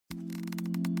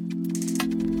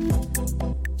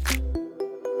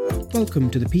Welcome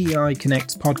to the PEI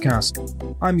Connects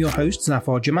Podcast. I'm your host,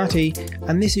 Zafar Jamati,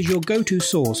 and this is your go-to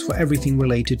source for everything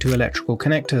related to electrical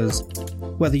connectors.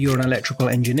 Whether you're an electrical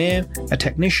engineer, a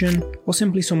technician, or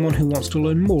simply someone who wants to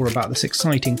learn more about this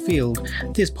exciting field,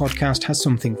 this podcast has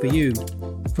something for you.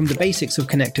 From the basics of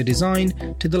connector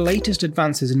design to the latest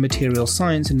advances in material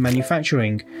science and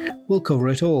manufacturing, we'll cover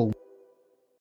it all.